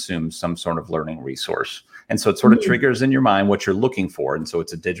actually consume some sort of learning resource. And so it sort of triggers in your mind what you're looking for. And so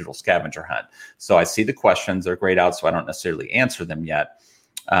it's a digital scavenger hunt. So I see the questions, they're grayed out, so I don't necessarily answer them yet.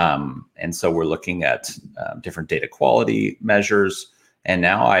 And so we're looking at different data quality measures. And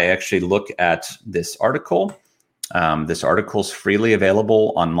now I actually look at this article. This article is freely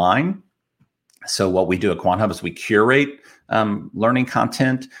available online. So what we do at QuantHub is we curate learning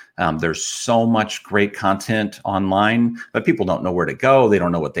content. There's so much great content online, but people don't know where to go. They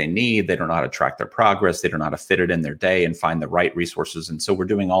don't know what they need. They don't know how to track their progress. They don't know how to fit it in their day and find the right resources. And so we're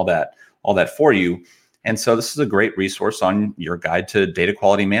doing all that for you. And so this is a great resource on your guide to data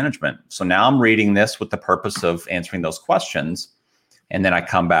quality management. So now I'm reading this with the purpose of answering those questions. And then I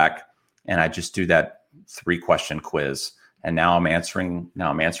come back and I just do that 3-question quiz. And now I'm answering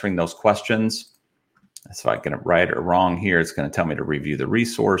those questions. So if I get it right or wrong here, it's going to tell me to review the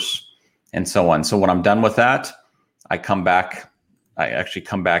resource and so on. So when I'm done with that, I actually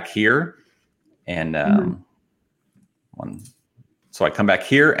come back here and so I come back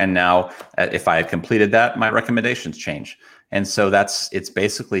here, and now if I had completed that, my recommendations change. And so it's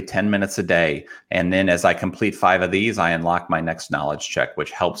basically 10 minutes a day. And then as I complete 5 of these, I unlock my next knowledge check,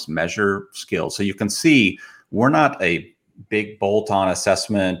 which helps measure skills. So you can see we're not a big bolt-on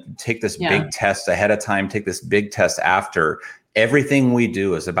assessment, take this big test ahead of time, take this big test after. Everything we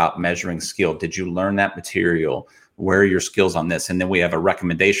do is about measuring skill. Did you learn that material? Where are your skills on this? And then we have a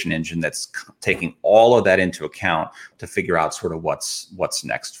recommendation engine that's taking all of that into account to figure out sort of what's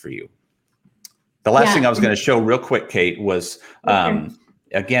next for you. The last thing I was going to show real quick, Kate, was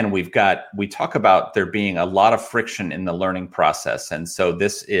again, we talk about there being a lot of friction in the learning process. And so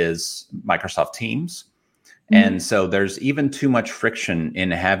this is Microsoft Teams. And so there's even too much friction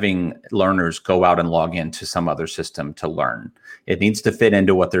in having learners go out and log into some other system to learn. It needs to fit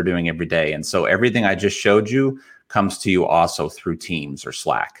into what they're doing every day. And so everything I just showed you comes to you also through Teams or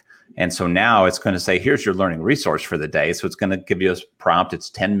Slack. And so now it's going to say, here's your learning resource for the day. So it's going to give you a prompt. It's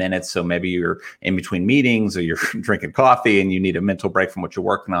 10 minutes. So maybe you're in between meetings or you're drinking coffee and you need a mental break from what you're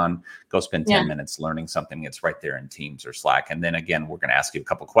working on. Go spend 10 minutes learning something. It's right there in Teams or Slack. And then again, we're going to ask you a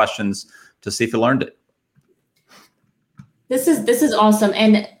couple questions to see if you learned it. This is awesome.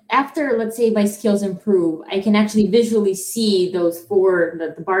 And after, let's say, my skills improve, I can actually visually see those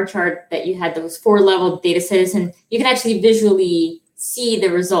the bar chart that you had, those 4 level data sets, and you can actually visually see the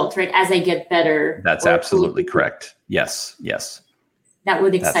results, right, as I get better. That's absolutely correct. Yes. That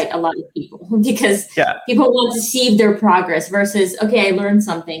would excite a lot of people because people want to see their progress versus, okay, I learned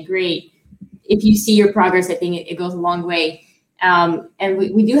something, great. If you see your progress, I think it goes a long way. And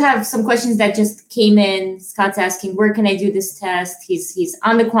we do have some questions that just came in. Scott's asking, where can I do this test? He's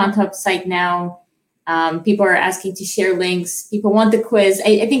on the QuantHub site now. People are asking to share links. People want the quiz.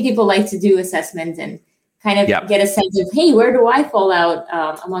 I think people like to do assessments and kind of get a sense of, hey, where do I fall out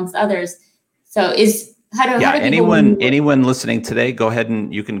amongst others? So how do anyone listening today, go ahead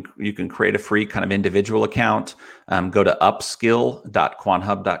and you can create a free kind of individual account. Go to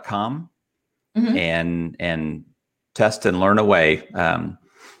upskill.quanthub.com and test and learn away.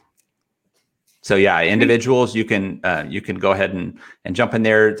 Individuals, you can go ahead and jump in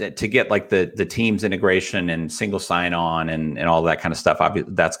there to get like the Teams integration and single sign-on and all that kind of stuff.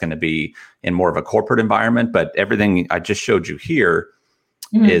 Obviously, that's going to be in more of a corporate environment, but everything I just showed you here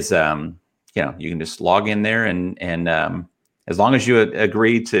is, you can just log in there and as long as you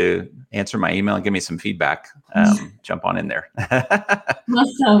agree to answer my email and give me some feedback, jump on in there.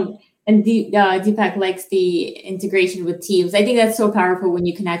 Awesome. And Deepak likes the integration with Teams. I think that's so powerful when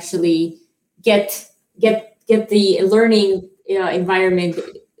you can actually get the learning environment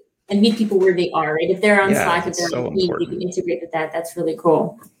and meet people where they are, right? If they're on Slack, if they're on Teams, you can integrate with that. That's really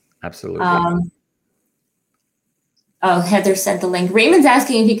cool. Absolutely. Heather sent the link. Raymond's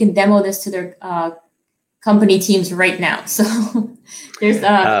asking if you can demo this to their company Teams right now. So there's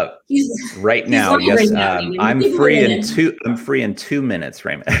right now. Yes, I'm free in 2 minutes,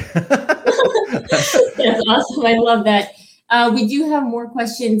 Raymond. That's awesome. I love that. We do have more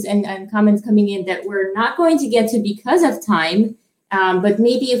questions and comments coming in that we're not going to get to because of time. But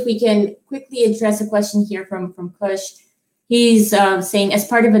maybe if we can quickly address a question here from Kush. He's saying, as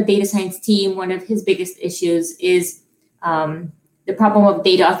part of a data science team, one of his biggest issues is the problem of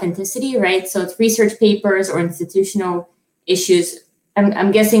data authenticity, right? So it's research papers or institutional issues.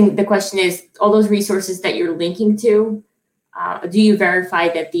 I'm guessing the question is, all those resources that you're linking to, do you verify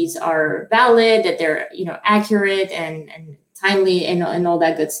that these are valid, that they're accurate and timely and all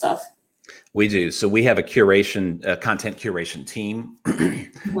that good stuff? We do. So we have a content curation team,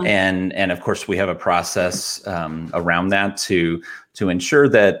 and of course we have a process around that to ensure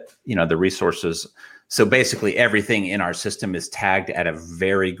that the resources. So basically everything in our system is tagged at a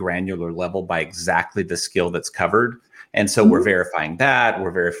very granular level by exactly the skill that's covered. And so we're verifying that.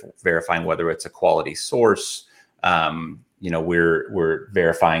 We're verifying whether it's a quality source. we're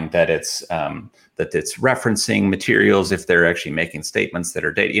verifying that it's referencing materials if they're actually making statements that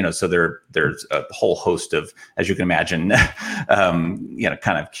are data. So there's a whole host of, as you can imagine,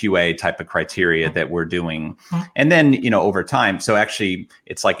 kind of QA type of criteria that we're doing. And then, over time, so actually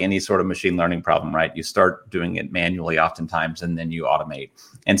it's like any sort of machine learning problem, right? You start doing it manually oftentimes, and then you automate.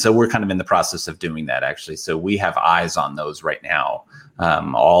 And so we're kind of in the process of doing that, actually. So we have eyes on those right now.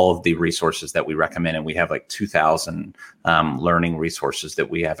 All of the resources that we recommend, and we have like 2,000 learning resources that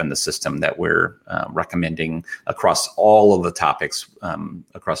we have in the system that we're recommending across all of the topics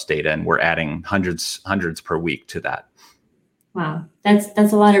across data, and we're adding hundreds per week to that. Wow,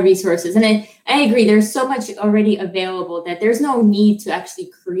 that's a lot of resources, and I agree. There's so much already available that there's no need to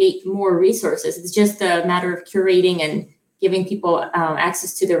actually create more resources. It's just a matter of curating and giving people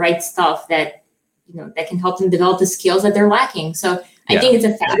access to the right stuff that that can help them develop the skills that they're lacking. So I think it's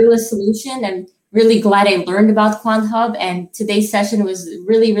a fabulous solution. I'm really glad I learned about QuantHub, and today's session was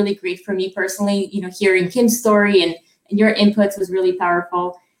really, really great for me personally. Hearing Kim's story and your inputs was really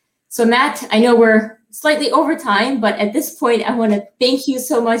powerful. So Matt, I know we're slightly over time, but at this point, I want to thank you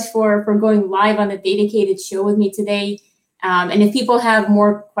so much for going live on the Datacated show with me today. And if people have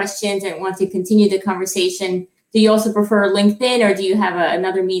more questions and want to continue the conversation, do you also prefer LinkedIn, or do you have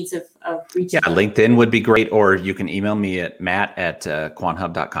another means of reaching? Yeah, LinkedIn would be great, or you can email me at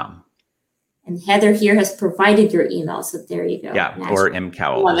matt@quanthub.com. And Heather here has provided your email, so there you go. Yeah, Matt. Or M.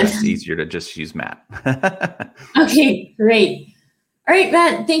 Cowell. It's easier to just use Matt. Okay, great. All right,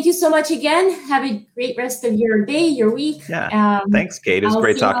 Matt, thank you so much again. Have a great rest of your day, your week. Yeah, thanks, Kate. It was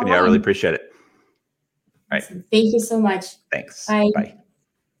great talking to you. I really appreciate it. All right. Awesome. Thank you so much. Thanks. Bye. Bye.